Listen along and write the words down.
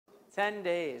10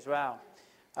 days, wow.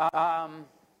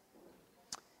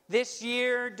 This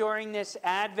year, during this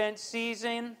Advent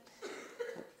season,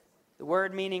 the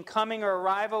word meaning coming or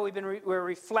arrival, we're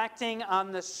reflecting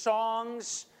on the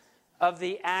songs of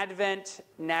the Advent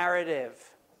narrative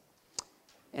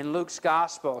in Luke's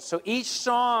Gospel. So each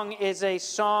song is a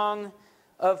song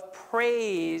of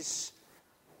praise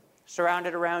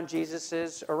surrounded around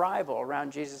Jesus' arrival,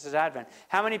 around Jesus' Advent.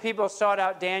 How many people sought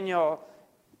out Daniel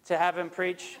to have him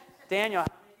preach? Daniel, how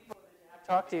many people did I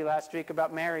talk to you last week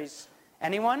about Mary's?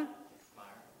 Anyone?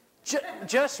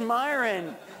 Just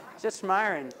Myron. Just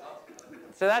Myron.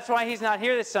 So that's why he's not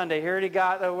here this Sunday. He already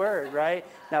got the word, right?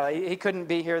 No, he couldn't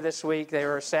be here this week. They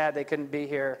were sad they couldn't be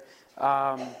here.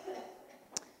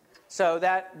 So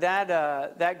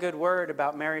that good word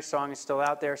about Mary's song is still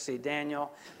out there. See,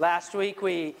 Daniel. Last week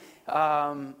we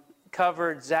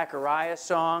covered Zechariah's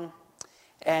song.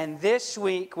 And this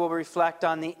week we'll reflect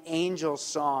on the angel's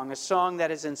song, a song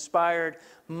that has inspired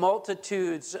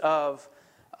multitudes of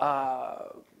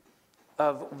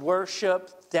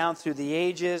worship down through the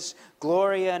ages.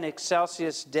 Gloria in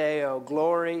excelsis Deo,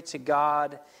 glory to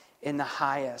God in the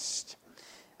highest.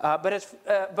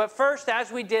 But first,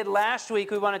 as we did last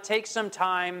week, we want to take some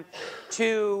time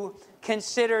to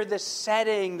consider the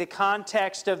setting, the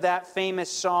context of that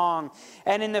famous song.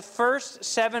 And in the first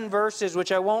 7 verses,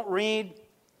 which I won't read,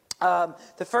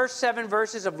 the first 7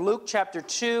 verses of Luke chapter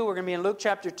 2, we're going to be in Luke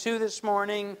chapter 2 this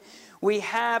morning, we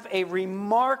have a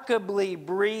remarkably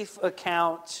brief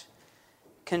account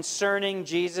concerning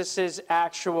Jesus'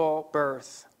 actual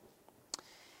birth.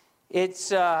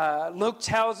 Luke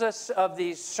tells us of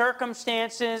these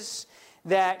circumstances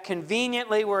that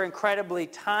conveniently were incredibly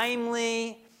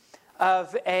timely,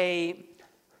 of a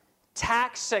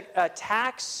taxation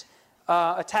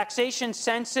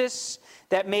census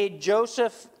that made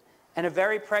Joseph and a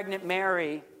very pregnant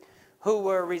Mary, who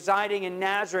were residing in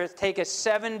Nazareth, take a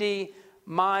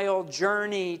 70-mile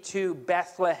journey to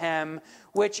Bethlehem,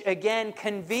 which again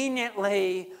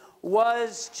conveniently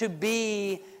was to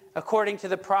be, according to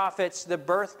the prophets, the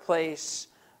birthplace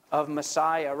of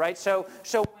Messiah, right? So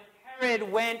when Herod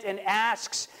went and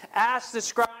asked the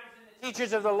scribes and the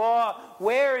teachers of the law,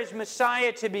 where is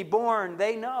Messiah to be born?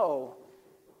 They know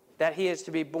that he is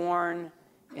to be born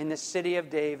in the city of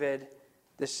David,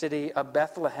 the city of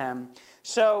Bethlehem.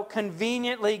 So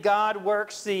conveniently, God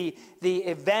works the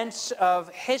events of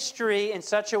history in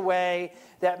such a way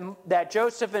that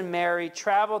Joseph and Mary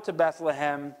travel to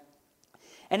Bethlehem.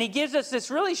 And he gives us this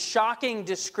really shocking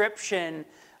description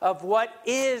of what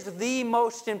is the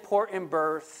most important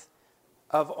birth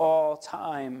of all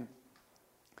time.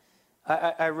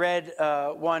 I read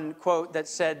one quote that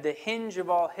said, "The hinge of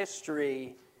all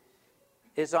history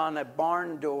is on a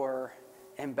barn door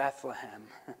in Bethlehem."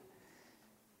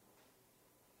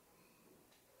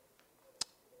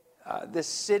 The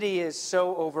city is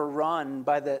so overrun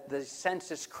by the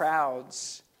census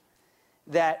crowds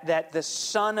that the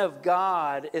Son of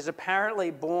God is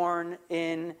apparently born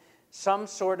in some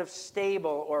sort of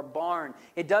stable or barn.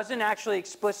 It doesn't actually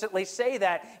explicitly say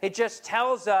that. It just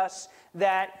tells us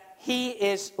that he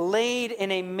is laid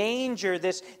in a manger,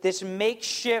 this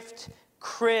makeshift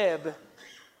crib,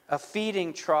 a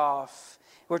feeding trough.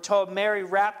 We're told Mary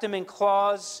wrapped him in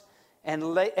cloths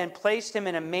and placed him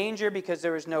in a manger because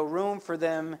there was no room for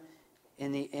them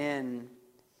in the inn.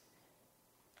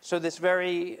 So this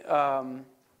very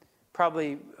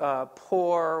probably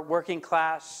poor, working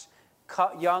class,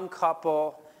 young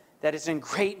couple that is in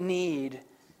great need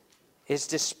is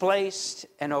displaced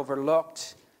and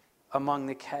overlooked among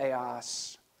the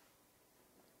chaos.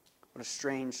 What a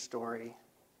strange story.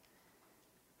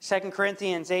 2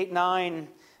 Corinthians 8:9.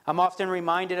 I'm often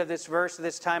reminded of this verse at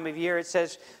this time of year. It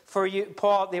says, "For you,"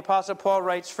 the Apostle Paul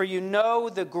writes, "For you know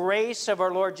the grace of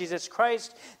our Lord Jesus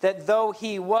Christ, that though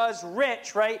he was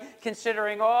rich," right,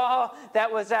 considering all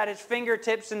that was at his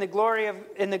fingertips in the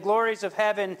glories of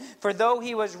heaven, "for though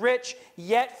he was rich,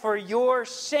 yet for your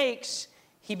sakes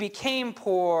he became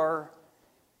poor,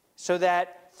 so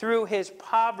that you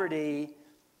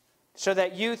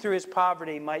through his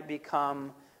poverty might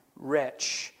become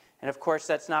rich." And of course,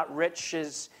 that's not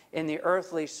riches in the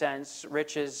earthly sense,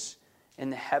 riches in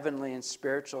the heavenly and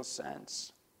spiritual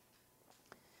sense.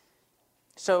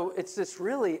 So it's this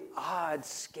really odd,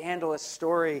 scandalous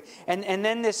story. And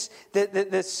then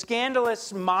the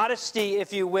scandalous modesty,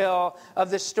 if you will, of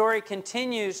the story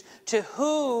continues to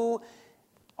who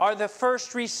are the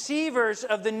first receivers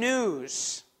of the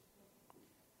news.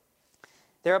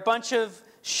 They're a bunch of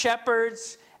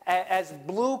shepherds, as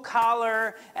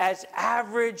blue-collar, as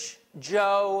average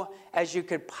Joe as you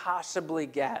could possibly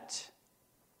get.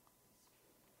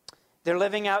 They're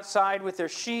living outside with their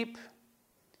sheep.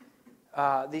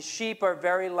 These sheep are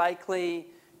very likely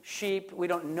sheep, we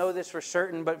don't know this for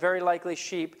certain, but very likely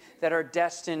sheep that are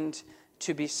destined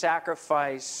to be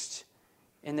sacrificed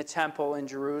in the temple in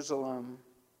Jerusalem.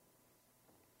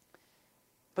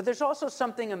 But there's also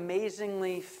something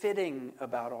amazingly fitting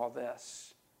about all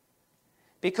this.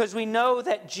 Because we know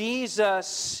that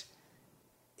Jesus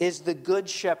is the good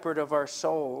shepherd of our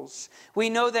souls. We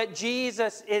know that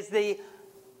Jesus is the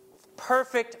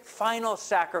perfect final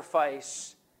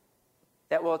sacrifice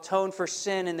that will atone for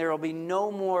sin, and there will be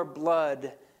no more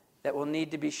blood that will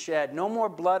need to be shed. No more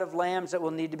blood of lambs that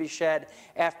will need to be shed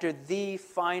after the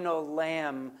final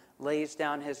lamb lays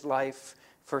down his life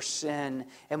for sin.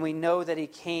 And we know that he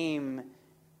came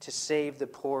to save the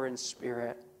poor in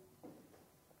spirit.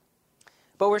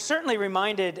 But we're certainly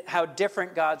reminded how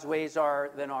different God's ways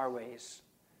are than our ways.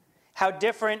 How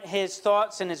different his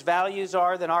thoughts and his values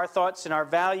are than our thoughts and our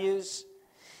values.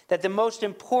 That the most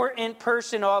important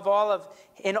person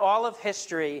in all of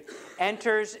history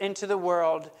enters into the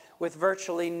world with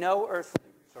virtually no earthly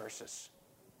resources.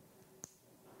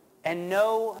 And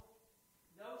no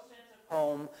sense of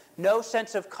home, no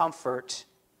sense of comfort,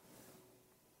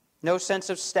 no sense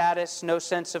of status, no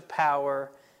sense of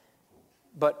power,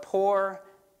 but poor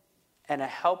and a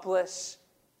helpless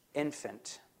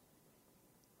infant.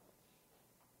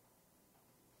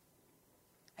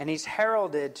 And he's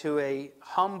heralded to a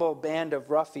humble band of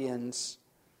ruffians.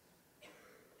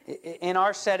 In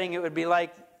our setting, it would be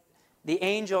like the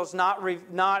angels not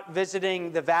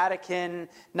visiting the Vatican,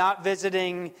 not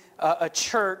visiting a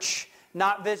church,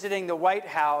 not visiting the White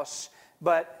House,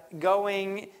 but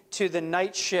going to the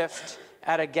night shift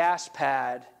at a gas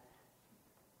pad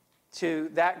to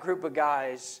that group of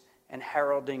guys and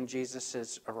heralding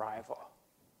Jesus' arrival.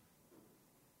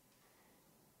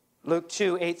 Luke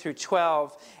 2, 8 through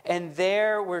 12. And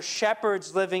there were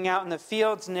shepherds living out in the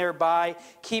fields nearby,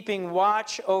 keeping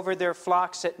watch over their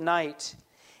flocks at night.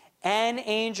 An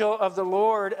angel of the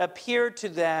Lord appeared to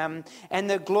them, and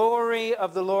the glory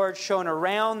of the Lord shone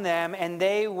around them, and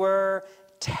they were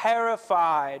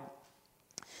terrified.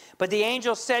 But the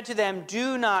angel said to them,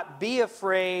 "Do not be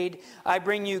afraid. I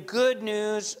bring you good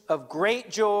news of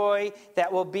great joy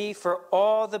that will be for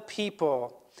all the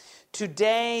people.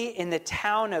 Today in the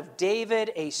town of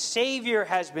David, a Savior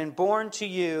has been born to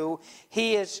you.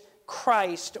 He is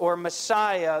Christ, or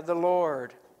Messiah, the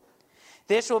Lord.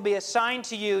 This will be a sign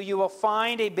to you. You will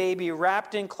find a baby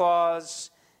wrapped in cloths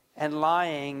and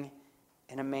lying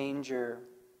in a manger."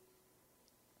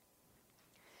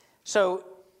 So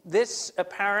this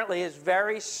apparently is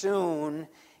very soon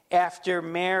after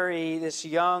Mary, this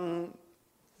young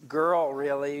girl,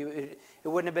 really. It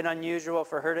wouldn't have been unusual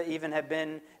for her to even have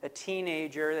been a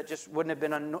teenager. That just wouldn't have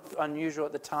been unusual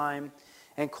at the time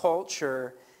and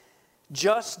culture.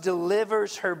 Just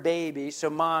delivers her baby. So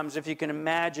moms, if you can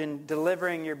imagine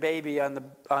delivering your baby on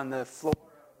the floor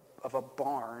of a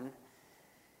barn.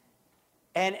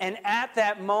 And at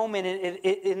that moment,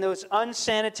 in those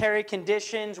unsanitary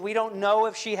conditions, we don't know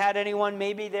if she had anyone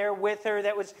maybe there with her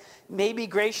that was maybe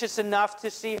gracious enough to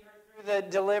see her through the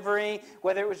delivery,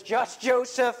 whether it was just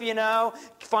Joseph,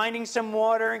 finding some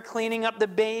water and cleaning up the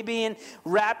baby and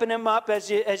wrapping him up as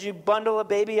you bundle a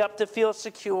baby up to feel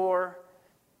secure.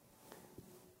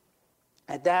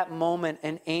 At that moment,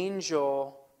 an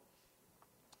angel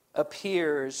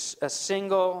appears, a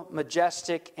single,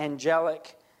 majestic,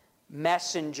 angelic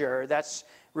messenger. That's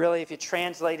really, if you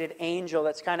translated angel,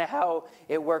 that's kind of how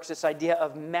it works. This idea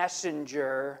of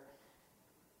messenger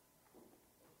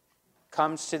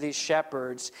comes to these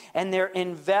shepherds, and they're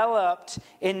enveloped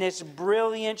in this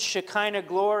brilliant Shekinah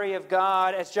glory of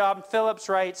God. As John Phillips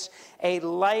writes, a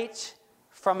light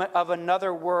of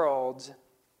another world,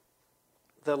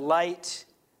 the light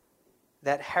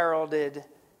that heralded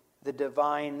the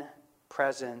divine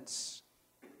presence.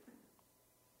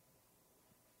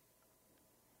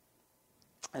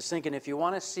 I was thinking, if you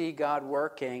want to see God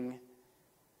working,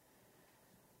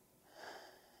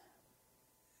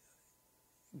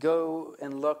 go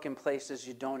and look in places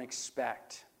you don't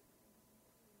expect.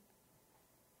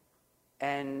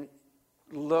 And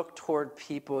look toward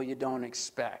people you don't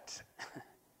expect.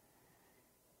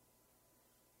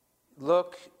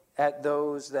 Look at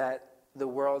those that the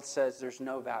world says there's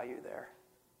no value there.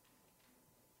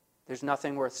 There's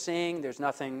nothing worth seeing. There's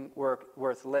nothing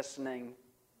worth listening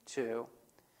to.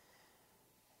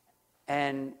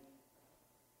 And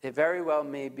it very well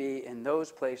may be in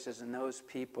those places and those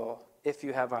people, if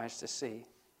you have eyes to see,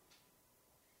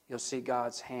 you'll see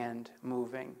God's hand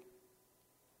moving.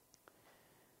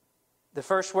 The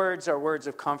first words are words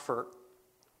of comfort.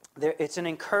 it's an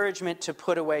encouragement to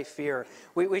put away fear.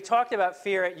 We talked about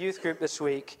fear at youth group this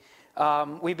week.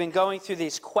 We've been going through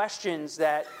these questions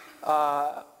that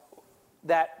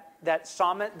the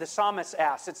psalmist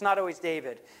asks. It's not always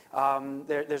David.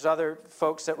 There's other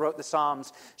folks that wrote the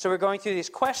Psalms. So we're going through these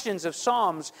questions of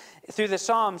Psalms, through the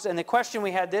Psalms, and the question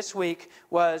we had this week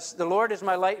was, the Lord is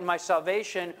my light and my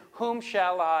salvation, whom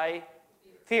shall I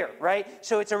fear, right?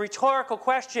 So it's a rhetorical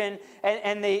question,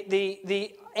 and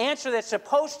the answer that's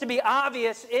supposed to be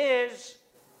obvious is...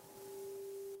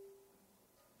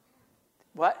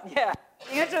 What? Yeah.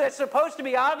 The answer that's supposed to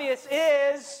be obvious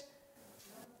is...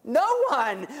 no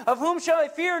one. Of whom shall I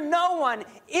fear? No one.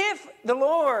 If the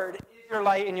Lord is your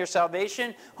light and your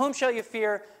salvation, whom shall you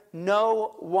fear?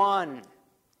 No one.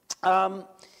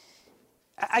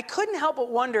 I couldn't help but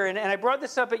wonder, and I brought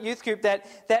this up at youth group, that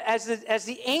as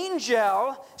the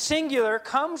angel, singular,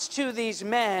 comes to these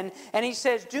men, and he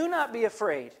says, do not be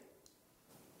afraid.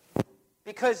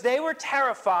 Because they were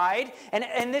terrified,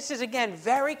 and this is, again,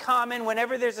 very common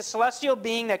whenever there's a celestial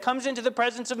being that comes into the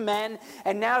presence of men,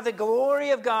 and now the glory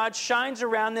of God shines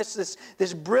around this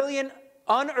brilliant,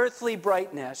 unearthly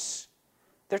brightness.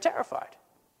 They're terrified.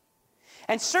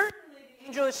 And certainly the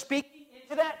angel is speaking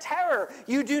into that terror.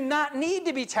 You do not need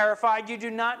to be terrified. You do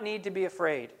not need to be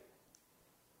afraid.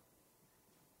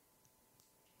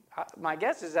 My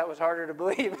guess is that was harder to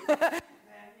believe.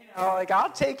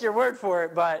 I'll take your word for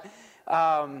it, but...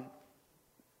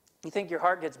 you think your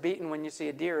heart gets beaten when you see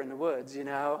a deer in the woods,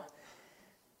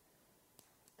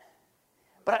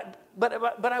 But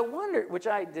I wonder, which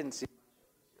I didn't see,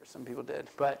 some people did,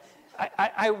 but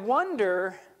I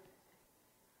wonder,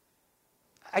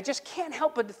 I just can't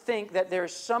help but to think that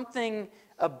there's something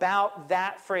about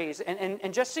that phrase.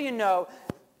 And just so you know,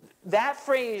 that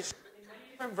phrase, in many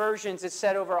different versions, is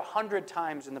said over 100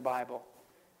 times in the Bible.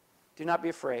 Do not be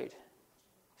afraid.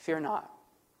 Fear not.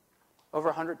 Over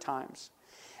 100 times.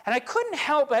 And I couldn't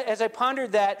help, as I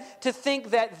pondered that, to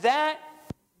think that message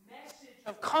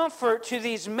of comfort to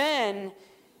these men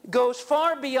goes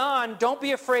far beyond, don't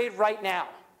be afraid right now.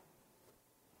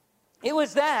 It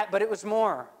was that, but it was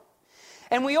more.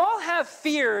 And we all have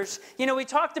fears. We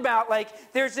talked about,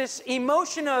 there's this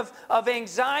emotion of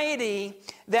anxiety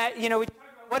that, we talked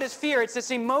about what is fear? It's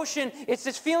this emotion, it's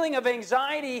this feeling of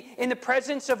anxiety in the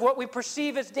presence of what we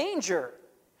perceive as danger.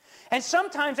 And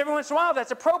sometimes, every once in a while,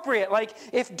 that's appropriate. Like,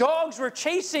 if dogs were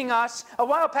chasing us, a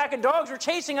wild pack of dogs were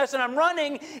chasing us and I'm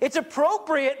running, it's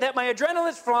appropriate that my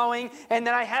adrenaline's flowing and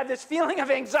that I have this feeling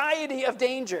of anxiety, of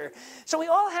danger. So we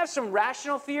all have some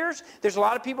rational fears. There's a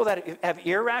lot of people that have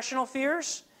irrational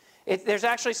fears. There's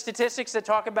actually statistics that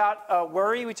talk about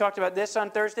worry. We talked about this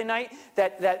on Thursday night,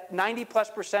 that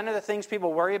 90+% of the things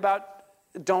people worry about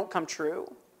don't come true.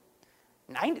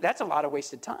 That's a lot of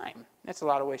wasted time. That's a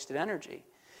lot of wasted energy.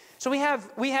 So we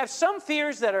have some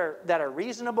fears that are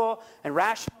reasonable and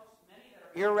rational, many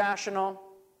that are irrational.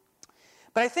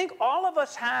 But I think all of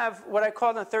us have what I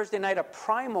called on Thursday night a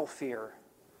primal fear.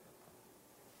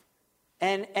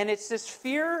 And it's this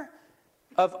fear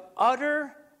of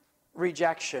utter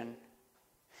rejection.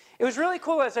 It was really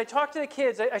cool. As I talked to the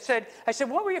kids, I said,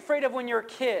 what were you afraid of when you were a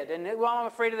kid? And, well, I'm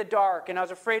afraid of the dark, and I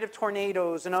was afraid of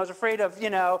tornadoes, and I was afraid of,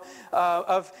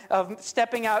 of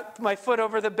stepping out my foot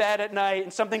over the bed at night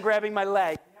and something grabbing my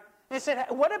leg. And I said,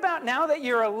 what about now that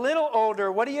you're a little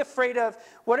older? What are you afraid of?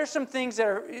 What are some things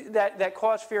that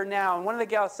cause fear now? And one of the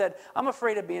gals said, I'm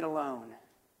afraid of being alone.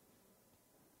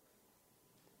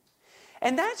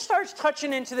 And that starts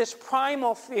touching into this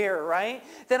primal fear, right?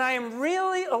 That I am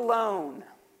really alone.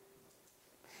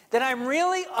 That I'm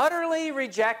really utterly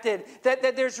rejected,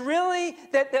 that there's really,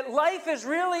 that life is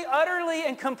really utterly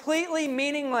and completely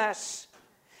meaningless,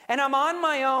 and I'm on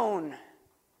my own.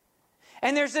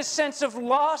 And there's this sense of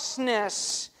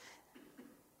lostness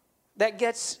that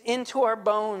gets into our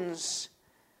bones.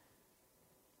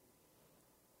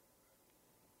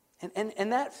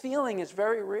 And that feeling is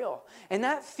very real. And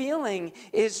that feeling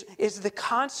is the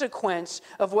consequence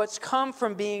of what's come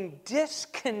from being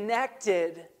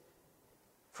disconnected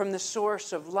from the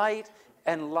source of light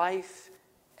and life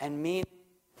and meaning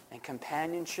and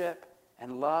companionship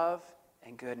and love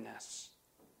and goodness.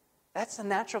 That's the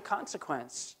natural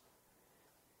consequence.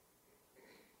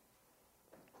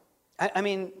 I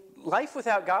mean, life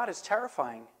without God is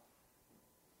terrifying.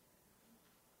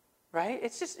 Right?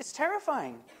 It's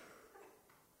terrifying.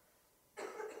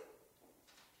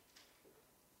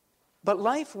 But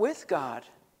life with God,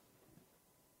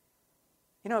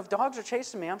 if dogs are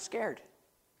chasing me, I'm scared.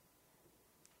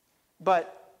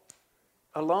 But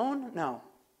alone? No.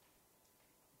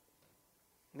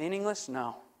 Meaningless?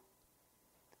 No.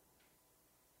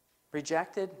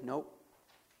 Rejected? Nope.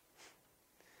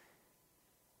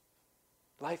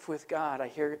 Life with God, I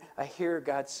hear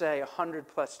God say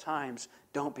 100+ times,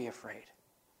 don't be afraid.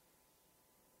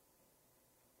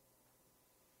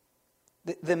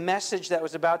 The message that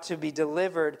was about to be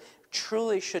delivered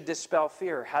truly should dispel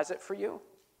fear. Has it for you?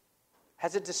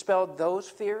 Has it dispelled those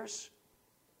fears?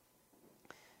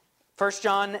 1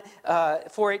 John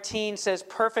 4:18 says,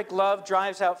 perfect love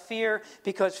drives out fear,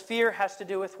 because fear has to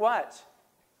do with what?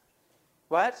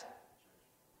 What?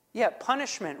 Yeah,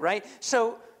 punishment, right?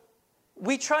 So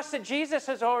we trust that Jesus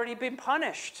has already been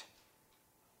punished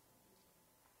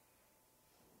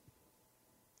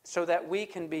so that we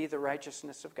can be the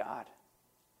righteousness of God.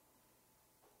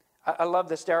 I love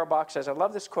this. Darrell Bock says, I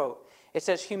love this quote. It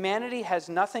says, humanity has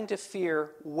nothing to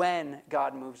fear when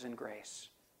God moves in grace.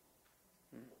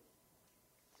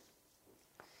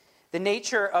 The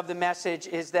nature of the message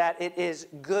is that it is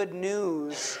good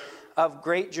news of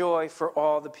great joy for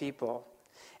all the people.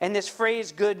 And this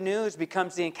phrase, good news,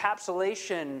 becomes the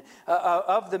encapsulation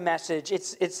of the message.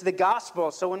 It's the gospel.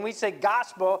 So when we say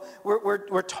gospel,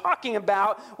 we're talking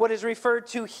about what is referred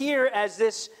to here as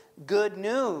this good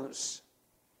news.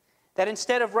 That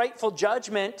instead of rightful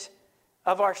judgment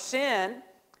of our sin,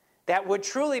 that would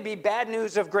truly be bad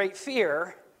news of great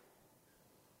fear,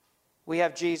 we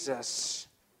have Jesus.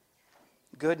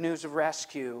 Good news of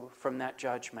rescue from that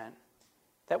judgment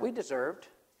that we deserved.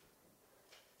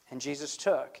 And Jesus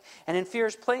took. And in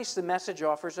fear's place, the message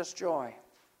offers us joy.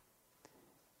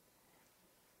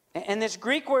 And this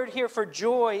Greek word here for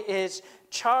joy is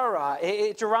chara.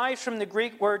 It derives from the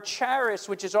Greek word charis,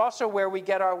 which is also where we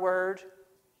get our word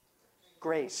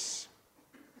grace.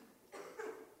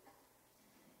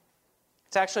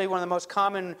 It's actually one of the most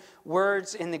common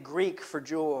words in the Greek for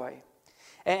joy.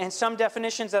 And some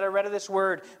definitions that I read of this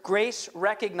word, grace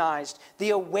recognized,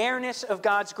 the awareness of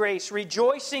God's grace,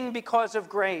 rejoicing because of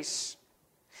grace.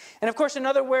 And of course,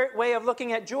 another way of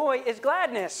looking at joy is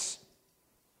gladness.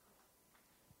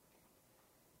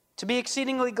 To be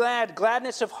exceedingly glad,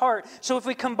 gladness of heart. So if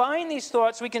we combine these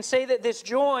thoughts, we can say that this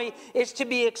joy is to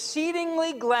be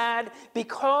exceedingly glad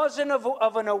because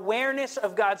of an awareness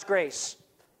of God's grace.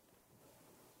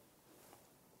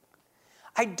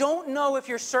 I don't know if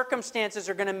your circumstances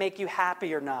are going to make you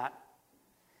happy or not.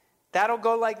 That'll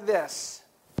go like this.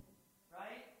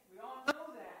 Right? We all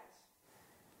know that.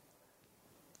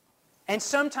 And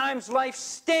sometimes life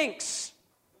stinks.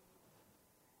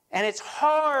 And it's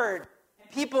hard.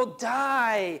 And people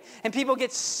die. And people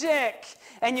get sick.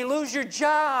 And you lose your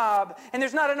job. And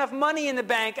there's not enough money in the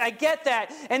bank. I get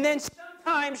that. And then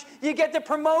sometimes you get the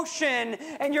promotion.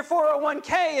 And your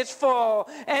 401k is full.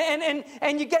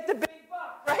 And you get the big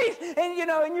buck, right? And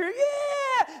and you're,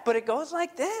 yeah. But it goes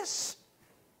like this.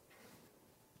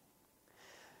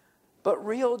 But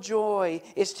real joy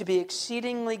is to be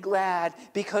exceedingly glad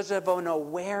because of an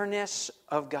awareness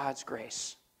of God's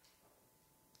grace.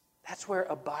 That's where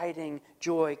abiding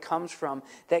joy comes from.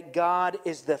 That God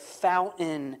is the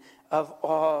fountain of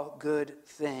all good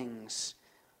things.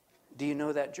 Do you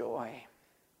know that joy?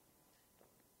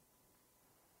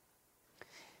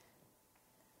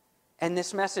 And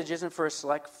this message isn't for a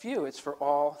select few. It's for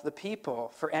all the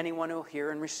people. For anyone who will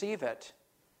hear and receive it.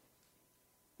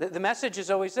 The message is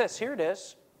always this. Here it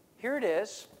is. Here it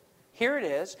is. Here it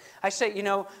is. I say,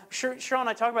 Cheryl and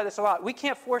I talk about this a lot. We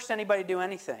can't force anybody to do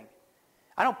anything.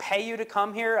 I don't pay you to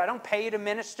come here. I don't pay you to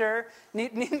minister.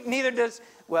 Neither does,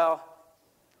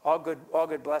 all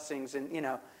good blessings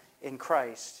in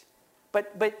Christ.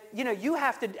 But you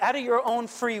have to, out of your own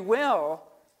free will,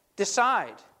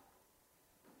 decide.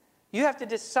 You have to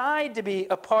decide to be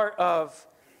a part of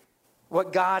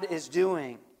what God is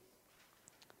doing.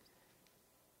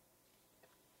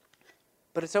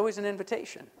 But it's always an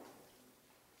invitation.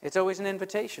 It's always an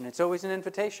invitation. It's always an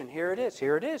invitation. Here it is.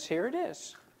 Here it is. Here it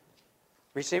is.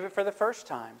 Receive it for the first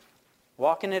time.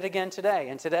 Walk in it again today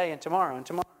and today and tomorrow and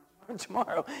tomorrow and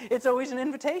tomorrow. It's always an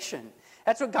invitation.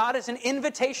 That's what God is, an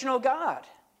invitational God.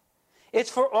 It's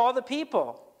for all the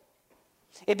people.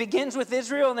 It begins with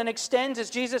Israel and then extends, as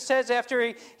Jesus says,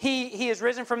 after he is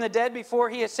risen from the dead, before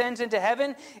he ascends into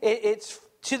heaven,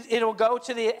 it'll go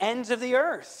to the ends of the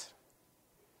earth.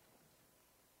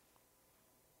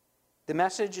 The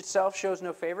message itself shows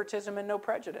no favoritism and no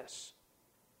prejudice.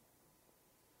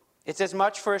 It's as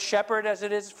much for a shepherd as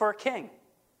it is for a king.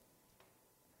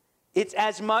 It's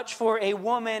as much for a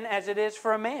woman as it is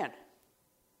for a man.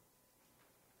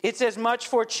 It's as much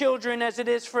for children as it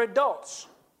is for adults.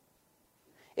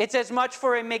 It's as much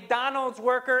for a McDonald's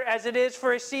worker as it is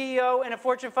for a CEO in a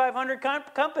Fortune 500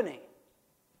 company.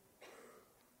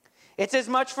 It's as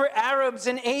much for Arabs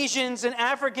and Asians and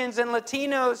Africans and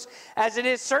Latinos as it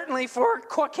is certainly for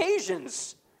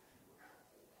Caucasians.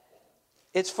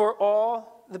 It's for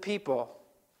all the people.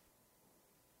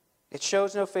 It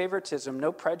shows no favoritism,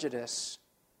 no prejudice.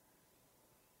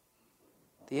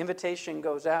 The invitation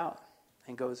goes out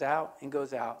and goes out and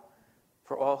goes out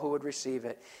for all who would receive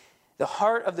it. The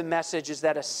heart of the message is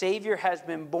that a Savior has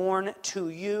been born to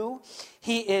you.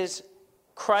 He is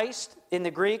Christ in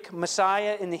the Greek,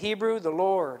 Messiah in the Hebrew, the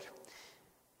Lord.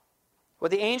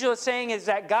 What the angel is saying is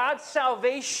that God's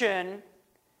salvation,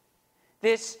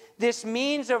 this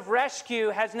means of rescue,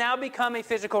 has now become a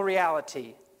physical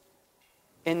reality.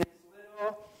 In this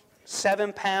little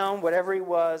 7-pound, whatever he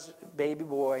was, baby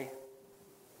boy,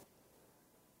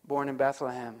 born in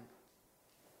Bethlehem.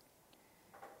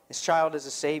 This child is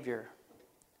a Savior,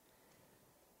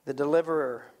 the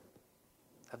deliverer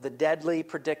of the deadly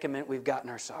predicament we've gotten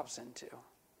ourselves into,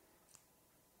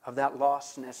 of that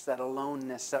lostness, that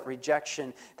aloneness, that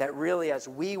rejection, that really, as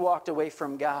we walked away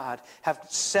from God, have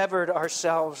severed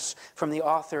ourselves from the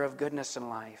author of goodness and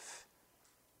life.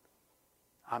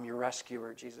 I'm your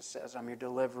rescuer, Jesus says. I'm your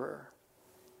deliverer.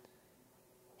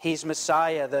 He's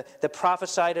Messiah, the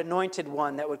prophesied anointed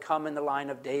one that would come in the line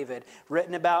of David,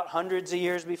 written about hundreds of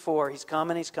years before. He's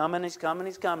coming, he's coming, he's coming,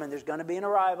 he's coming. There's going to be an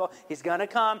arrival. He's going to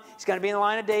come. He's going to be in the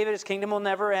line of David. His kingdom will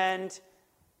never end.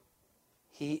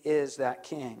 He is that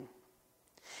king.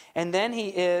 And then he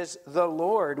is the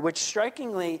Lord, which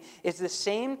strikingly is the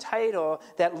same title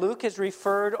that Luke has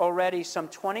referred already some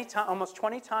 20 times, almost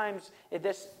 20 times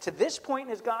to this point in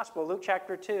his gospel, Luke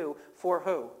chapter 2, for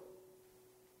who?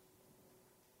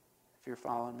 If you're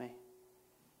following me.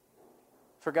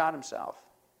 For God himself.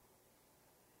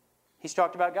 He's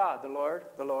talked about God, the Lord,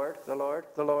 the Lord, the Lord,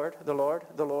 the Lord, the Lord,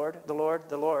 the Lord, the Lord,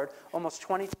 the Lord, almost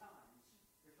 20 times.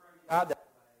 Referring to God that way.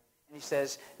 And he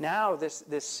says, now this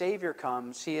Savior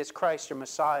comes. He is Christ, your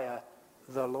Messiah,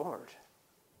 the Lord.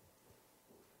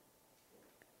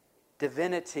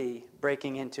 Divinity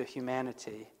breaking into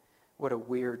humanity. What a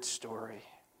weird story.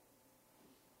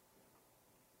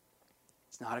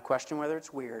 It's not a question whether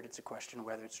it's weird, it's a question of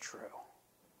whether it's true.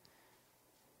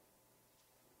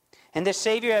 And this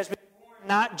Savior has been born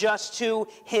not just to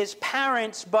his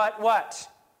parents, but what?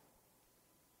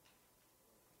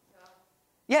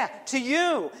 Yeah, to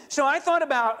you. So I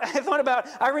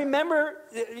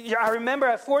remember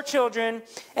I have 4 children,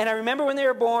 and I remember when they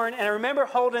were born, and I remember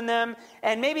holding them,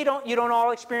 and maybe you don't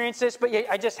all experience this, but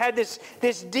I just had this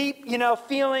deep,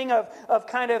 feeling of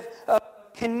kind of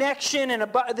connection and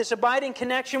this abiding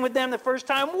connection with them the first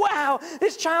time. Wow,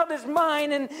 this child is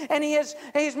mine, and he's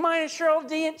mine and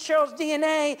Cheryl's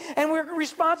DNA, and we're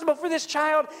responsible for this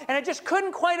child. And I just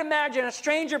couldn't quite imagine a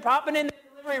stranger popping in the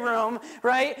delivery room,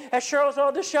 right? As Cheryl's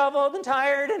all disheveled and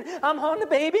tired, and I'm holding the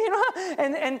baby,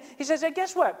 and he says, hey,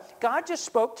 guess what? God just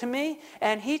spoke to me,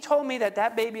 and he told me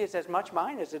that baby is as much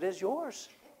mine as it is yours.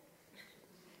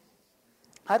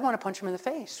 I'd want to punch him in the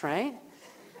face, right?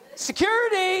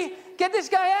 Security, get this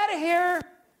guy out of here.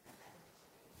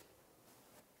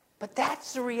 But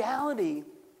that's the reality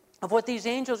of what these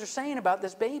angels are saying about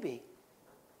this baby.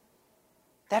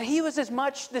 That he was as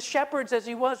much the shepherd's as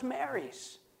he was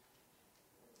Mary's.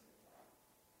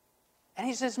 And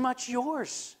he's as much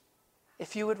yours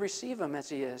if you would receive him as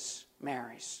he is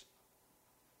Mary's.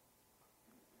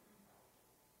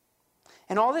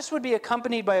 And all this would be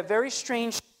accompanied by a very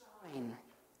strange sign.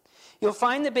 You'll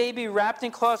find the baby wrapped in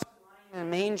cloths lying in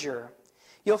a manger.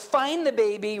 You'll find the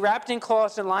baby wrapped in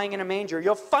cloths and lying in a manger.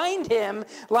 You'll find him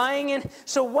lying in...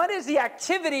 So what is the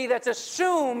activity that's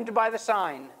assumed by the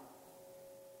sign?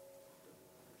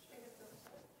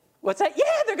 What's that? Yeah,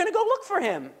 they're going to go look for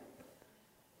him.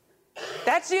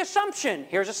 That's the assumption.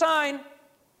 Here's a sign.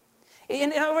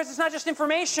 In other words, it's not just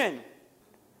information.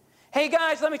 Hey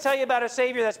guys, let me tell you about a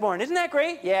Savior that's born. Isn't that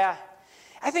great? Yeah.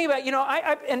 I think about,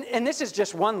 and this is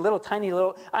just one little tiny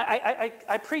little,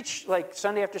 I preach like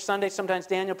Sunday after Sunday, sometimes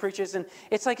Daniel preaches, and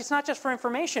it's like, it's not just for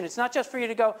information. It's not just for you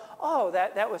to go, oh,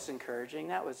 that was encouraging.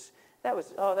 That was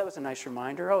a nice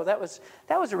reminder. Oh, that was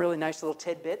a really nice little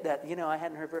tidbit that, I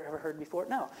hadn't ever heard before.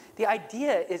 No, the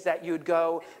idea is that you'd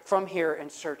go from here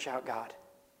and search out God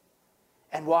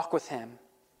and walk with him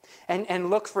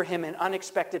and look for him in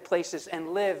unexpected places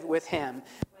and live with him.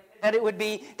 That it would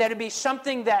be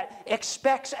something that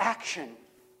expects action.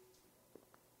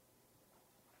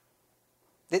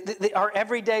 Our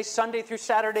everyday Sunday through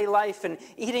Saturday life and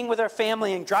eating with our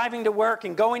family and driving to work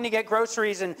and going to get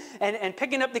groceries and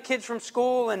picking up the kids from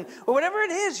school and or whatever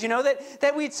it is,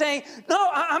 that we'd say, no,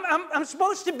 I'm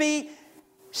supposed to be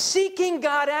seeking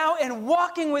God out and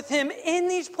walking with him in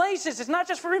these places. It's not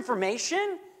just for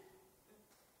information.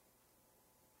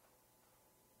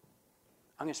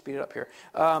 I'm going to speed it up here.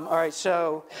 All right,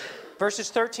 so verses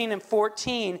 13 and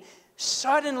 14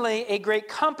 Suddenly, a great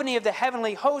company of the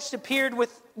heavenly host appeared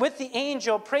with the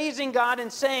angel, praising God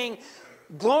and saying,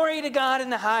 "Glory to God in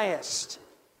the highest."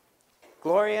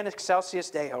 Gloria in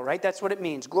excelsis Deo, right? That's what it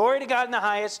means. Glory to God in the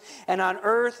highest, and on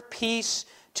earth peace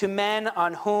to men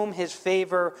on whom his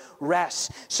favor rests.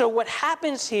 So what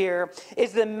happens here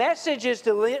is the message is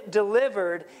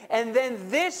delivered, and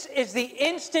then this is the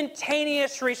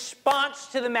instantaneous response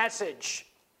to the message.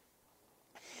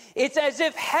 It's as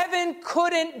if heaven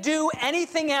couldn't do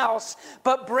anything else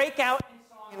but break out in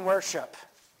song and worship.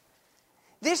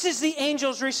 This is the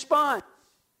angel's response.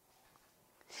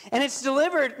 And it's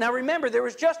delivered. Now remember, there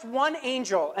was just one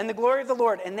angel and the glory of the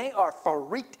Lord, and they are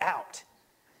freaked out.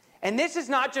 And this is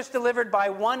not just delivered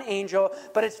by one angel,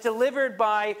 but it's delivered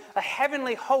by a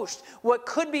heavenly host, what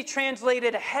could be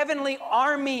translated a heavenly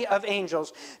army of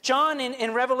angels. John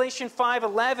in Revelation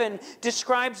 5:11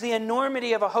 describes the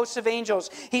enormity of a host of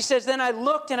angels. He says, "Then I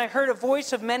looked and I heard a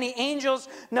voice of many angels,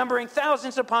 numbering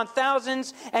thousands upon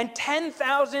thousands, and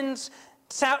 10,000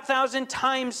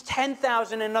 times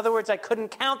 10,000. In other words, I couldn't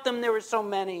count them, there were so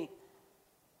many.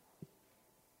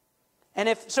 And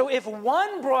if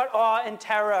one brought awe and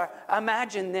terror,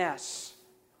 imagine this.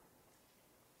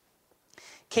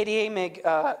 Katie Amig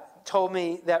told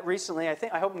me that recently,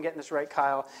 I hope I'm getting this right,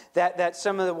 Kyle, that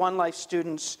some of the One Life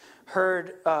students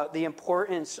heard the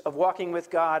importance of walking with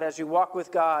God. As you walk with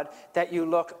God, that you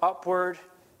look upward,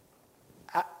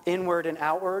 inward, and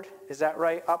outward. Is that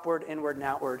right? Upward, inward, and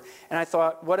outward. And I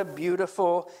thought, what a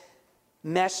beautiful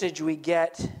message we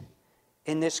get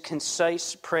in this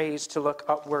concise praise to look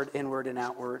upward, inward, and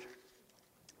outward.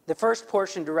 The first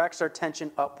portion directs our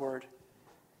attention upward.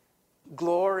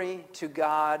 Glory to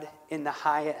God in the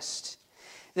highest.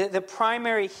 The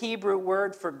primary Hebrew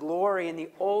word for glory in the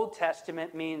Old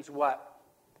Testament means what?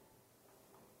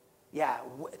 Yeah,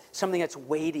 something that's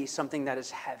weighty, something that is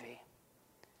heavy.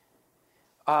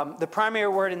 The primary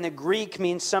word in the Greek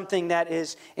means something that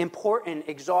is important,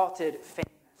 exalted,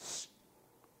 famous.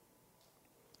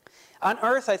 On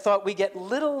earth, I thought we get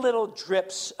little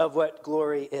drips of what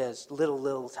glory is.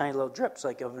 Little, tiny little drips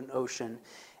like of an ocean.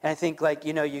 And I think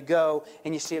you go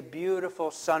and you see a beautiful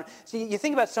sun. See, you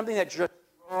think about something that just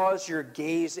draws your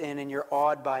gaze in and you're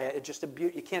awed by it. It's just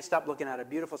you can't stop looking at it. A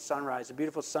beautiful sunrise, a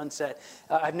beautiful sunset.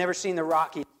 I've never seen the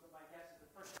Rockies. My guess is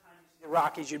the first time you see the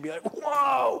Rockies, you'd be like,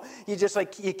 whoa!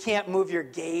 You can't move your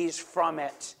gaze from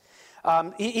it.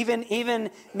 Even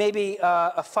maybe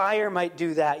a fire might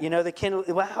do that.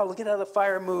 Wow, look at how the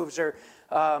fire moves. Or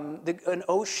an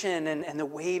ocean and the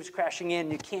waves crashing in.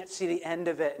 You can't see the end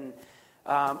of it. And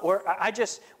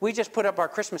we just put up our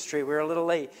Christmas tree. We were a little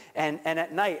late. And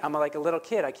at night, I'm like a little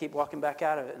kid. I keep walking back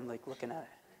out of it and looking at it.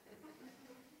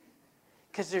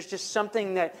 Because there's just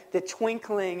something that the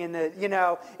twinkling and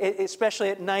especially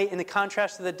at night and the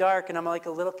contrast to the dark. And I'm like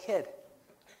a little kid.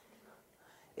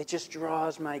 It just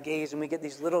draws my gaze, and we get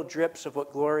these little drips of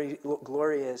what glory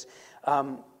is.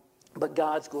 But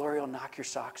God's glory will knock your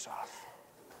socks off.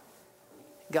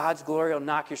 God's glory will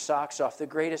knock your socks off. The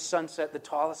greatest sunset, the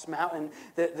tallest mountain,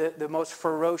 the most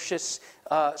ferocious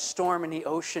storm in the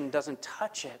ocean doesn't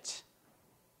touch it.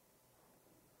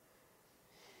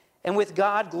 And with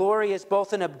God, glory is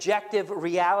both an objective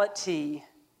reality.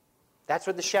 That's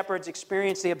what the shepherds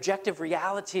experienced, the objective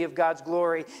reality of God's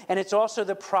glory. And it's also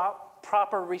the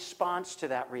proper response to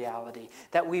that reality,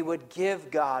 that we would give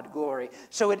God glory.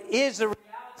 So it is the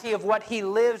reality of what he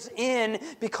lives in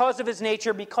because of his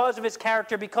nature, because of his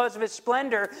character, because of his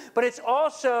splendor, but it's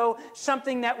also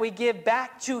something that we give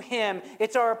back to him.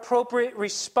 It's our appropriate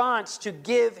response to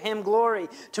give him glory,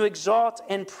 to exalt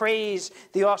and praise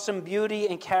the awesome beauty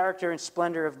and character and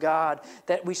splendor of God,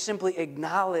 that we simply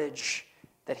acknowledge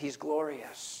that he's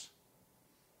glorious.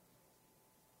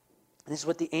 And this is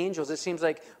what the angels, it seems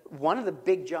like one of the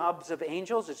big jobs of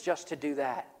angels is just to do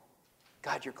that.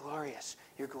 God, you're glorious.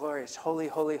 You're glorious. Holy,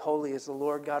 holy, holy is the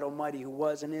Lord God Almighty who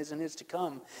was and is to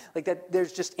come. Like that,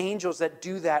 there's just angels that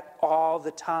do that all the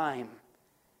time.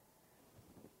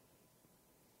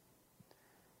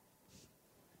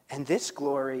 And this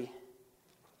glory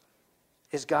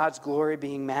is God's glory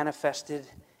being manifested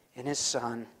in his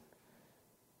Son.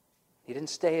 He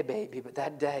didn't stay a baby, but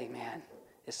that day, man,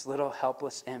 this little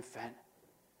helpless infant.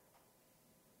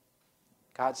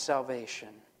 God's salvation.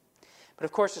 But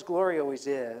of course, his glory always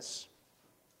is,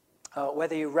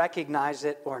 whether you recognize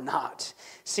it or not.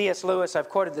 C.S. Lewis, I've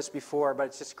quoted this before, but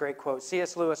it's just a great quote.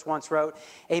 C.S. Lewis once wrote,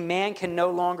 "A man can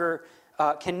no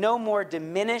more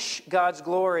diminish God's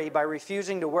glory by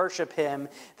refusing to worship him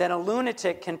than a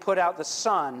lunatic can put out the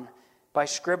sun by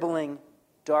scribbling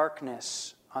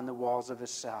darkness on the walls of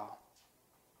his cell."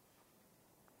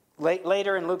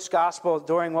 Later in Luke's gospel,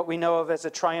 during what we know of as a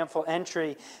triumphal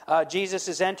entry, Jesus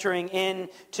is entering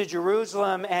into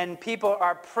Jerusalem, and people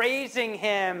are praising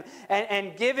him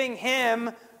and giving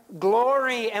him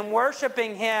glory and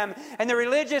worshiping him. And the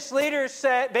religious leaders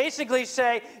basically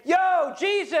say, "Yo,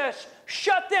 Jesus,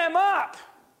 shut them up.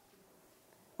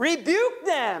 Rebuke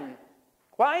them."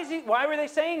 Why were they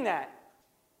saying that?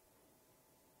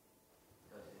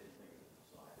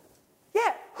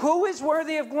 Yeah, who is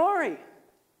worthy of glory?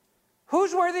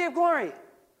 Who's worthy of glory?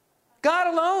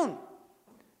 God alone.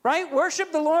 Right?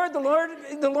 Worship the Lord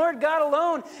God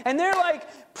alone. And they're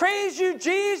like, "Praise you,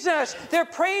 Jesus." They're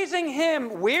praising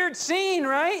him. Weird scene,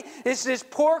 right? It's this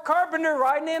poor carpenter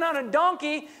riding in on a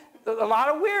donkey. A lot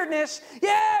of weirdness.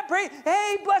 Yeah,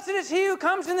 hey, blessed is he who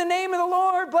comes in the name of the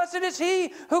Lord. Blessed is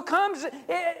he who comes.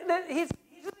 He's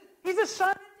the son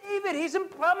of David. He's a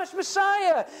promised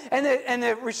Messiah. And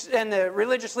the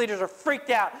religious leaders are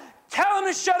freaked out. Tell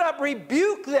them to shut up.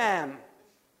 Rebuke them.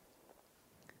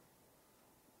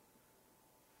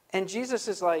 And Jesus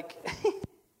is like,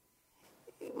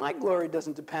 my glory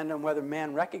doesn't depend on whether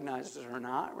man recognizes it or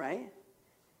not, right?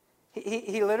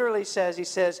 He literally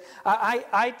says,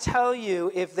 I tell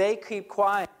you, if they keep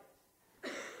quiet,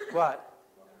 what?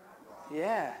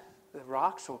 Yeah, the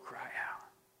rocks will cry out.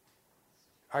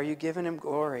 Are you giving him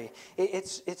glory?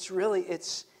 It's really,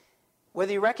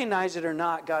 whether you recognize it or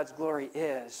not, God's glory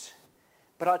is.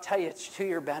 But I'll tell you, it's to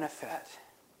your benefit.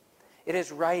 It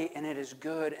is right and it is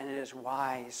good and it is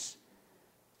wise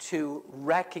to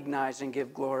recognize and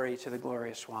give glory to the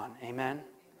glorious one. Amen?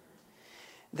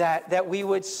 That we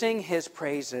would sing his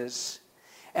praises,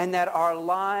 and that our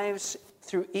lives,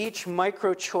 through each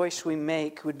micro choice we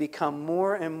make, would become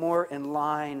more and more in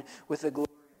line with the glory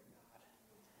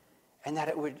of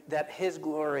God, and that his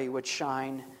glory would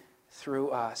shine through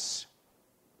us.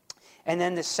 And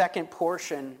then the second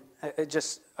portion,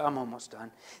 I'm almost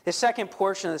done. The second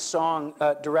portion of the song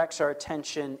directs our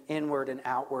attention inward and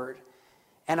outward.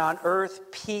 And on earth,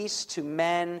 peace to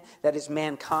men, that is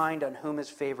mankind, on whom his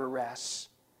favor rests.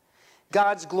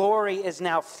 God's glory is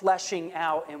now fleshing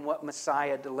out in what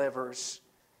Messiah delivers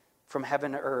from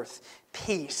heaven to earth.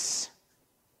 Peace.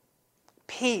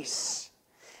 Peace.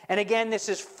 And again, this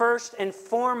is first and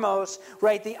foremost,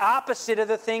 right, the opposite of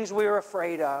the things we were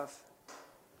afraid of.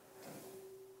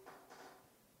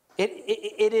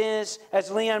 It is,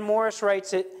 as Leon Morris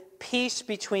writes it, peace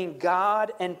between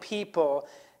God and people,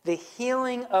 the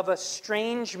healing of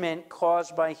estrangement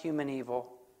caused by human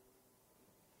evil.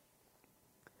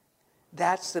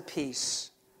 That's the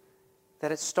peace.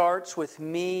 That it starts with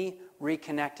me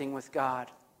reconnecting with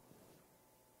God.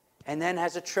 And then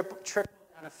has a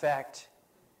trickle-down effect.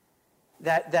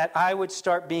 That I would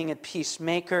start being a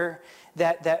peacemaker.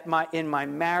 That in my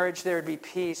marriage there would be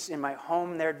peace. In my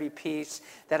home there would be peace.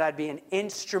 That I'd be an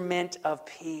instrument of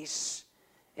peace.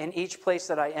 In each place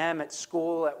that I am, at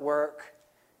school, at work.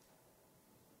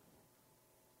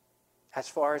 As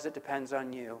far as it depends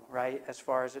on you, right? As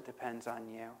far as it depends on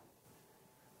you.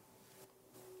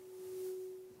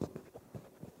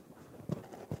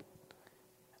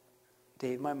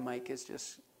 Dave, my mic is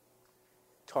just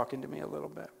talking to me a little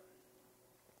bit.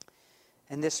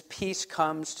 And this peace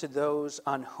comes to those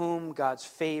on whom God's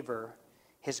favor,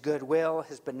 his goodwill,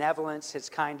 his benevolence, his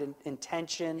kind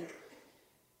intention,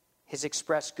 his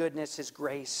expressed goodness, his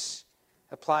grace,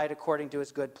 applied according to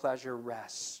his good pleasure,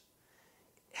 rests.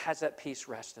 Has that peace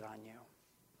rested on you?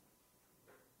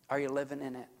 Are you living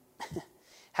in it?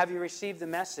 Have you received the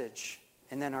message?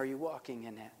 And then are you walking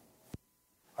in it?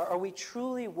 Are we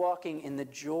truly walking in the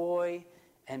joy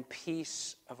and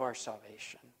peace of our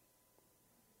salvation?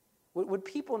 Would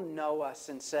people know us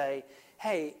and say,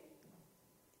 hey,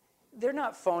 they're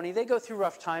not phony. They go through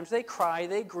rough times. They cry.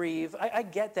 They grieve. I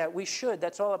get that. We should.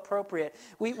 That's all appropriate.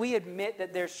 We admit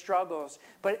that there's struggles.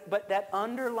 But that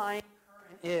underlying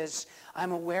current is,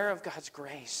 I'm aware of God's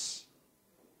grace.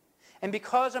 And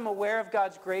because I'm aware of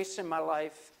God's grace in my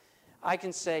life, I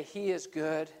can say he is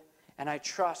good. And I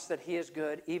trust that he is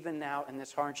good even now in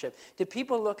this hardship. Do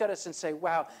people look at us and say,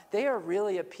 wow, they are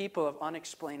really a people of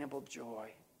unexplainable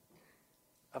joy,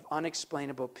 of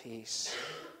unexplainable peace?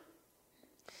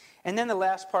 And then the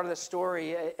last part of the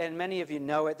story, and many of you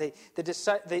know it,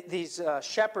 these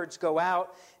shepherds go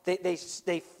out, they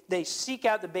seek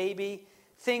out the baby.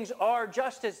 Things are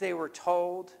just as they were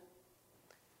told.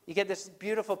 You get this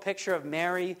beautiful picture of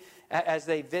Mary as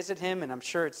they visit him, and I'm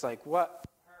sure it's like,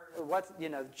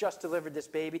 just delivered this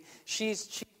baby.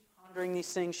 She's pondering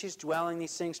these things. She's dwelling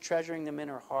these things, treasuring them in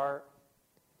her heart.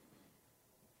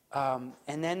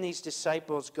 And then these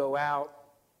disciples go out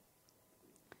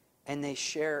and they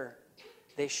share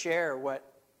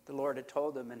what the Lord had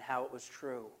told them and how it was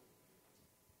true.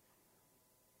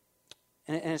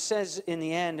 And it says in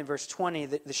the end, in verse 20,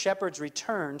 that the shepherds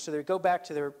return, so they go back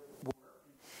to their work,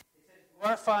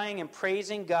 glorifying and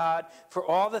praising God for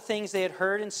all the things they had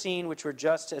heard and seen, which were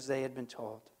just as they had been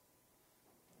told.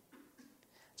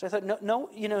 So I thought, no,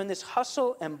 in this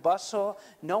hustle and bustle,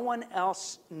 no one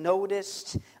else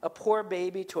noticed a poor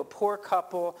baby to a poor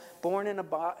couple born in a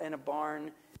barn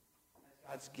as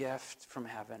God's gift from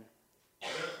heaven.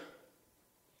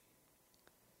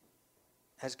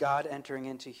 As God entering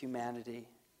into humanity.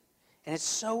 And it's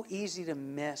so easy to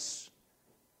miss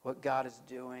what God is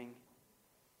doing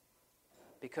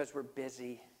because we're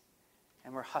busy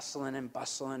and we're hustling and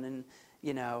bustling and,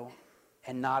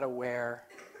 and not aware.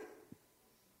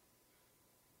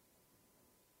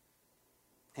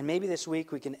 And maybe this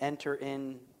week we can enter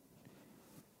in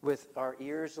with our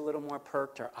ears a little more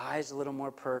perked, our eyes a little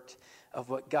more perked of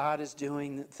what God is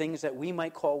doing, things that we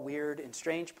might call weird in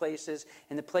strange places,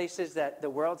 in the places that the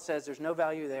world says there's no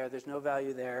value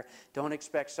there, don't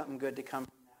expect something good to come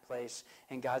from that place.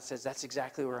 And God says, that's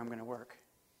exactly where I'm going to work.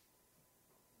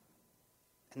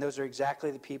 And those are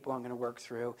exactly the people I'm going to work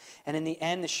through. And in the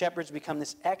end, the shepherds become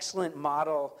this excellent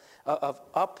model of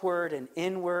upward and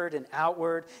inward and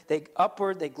outward.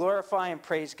 Upward, they glorify and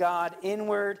praise God.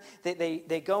 Inward,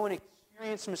 they go and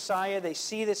experience Messiah. They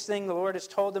see this thing the Lord has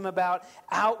told them about.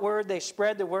 Outward, they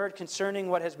spread the word concerning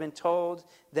what has been told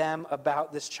them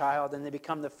about this child. And they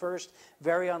become the first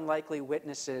very unlikely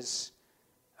witnesses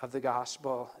of the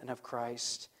gospel and of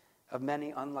Christ, of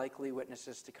many unlikely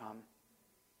witnesses to come.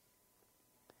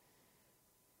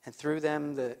 And through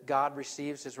them, God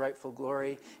receives his rightful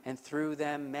glory. And through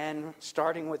them, men,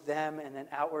 starting with them and then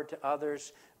outward to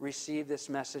others, receive this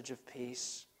message of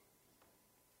peace.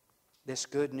 This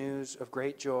good news of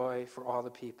great joy for all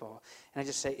the people. And I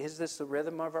just say, is this the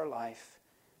rhythm of our life?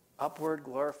 Upward,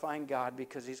 glorifying God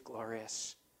because he's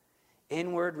glorious.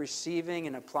 Inward, receiving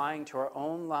and applying to our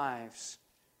own lives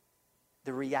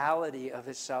the reality of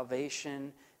his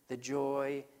salvation, the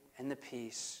joy, and the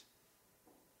peace.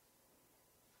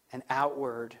 And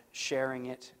outward, sharing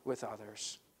it with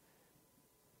others.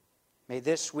 May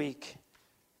this week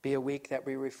be a week that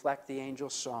we reflect the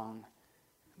angel's song,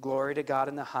 glory to God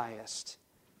in the highest,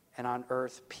 and on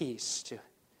earth peace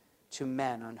to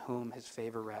men on whom his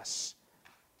favor rests.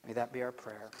 May that be our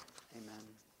prayer. Amen.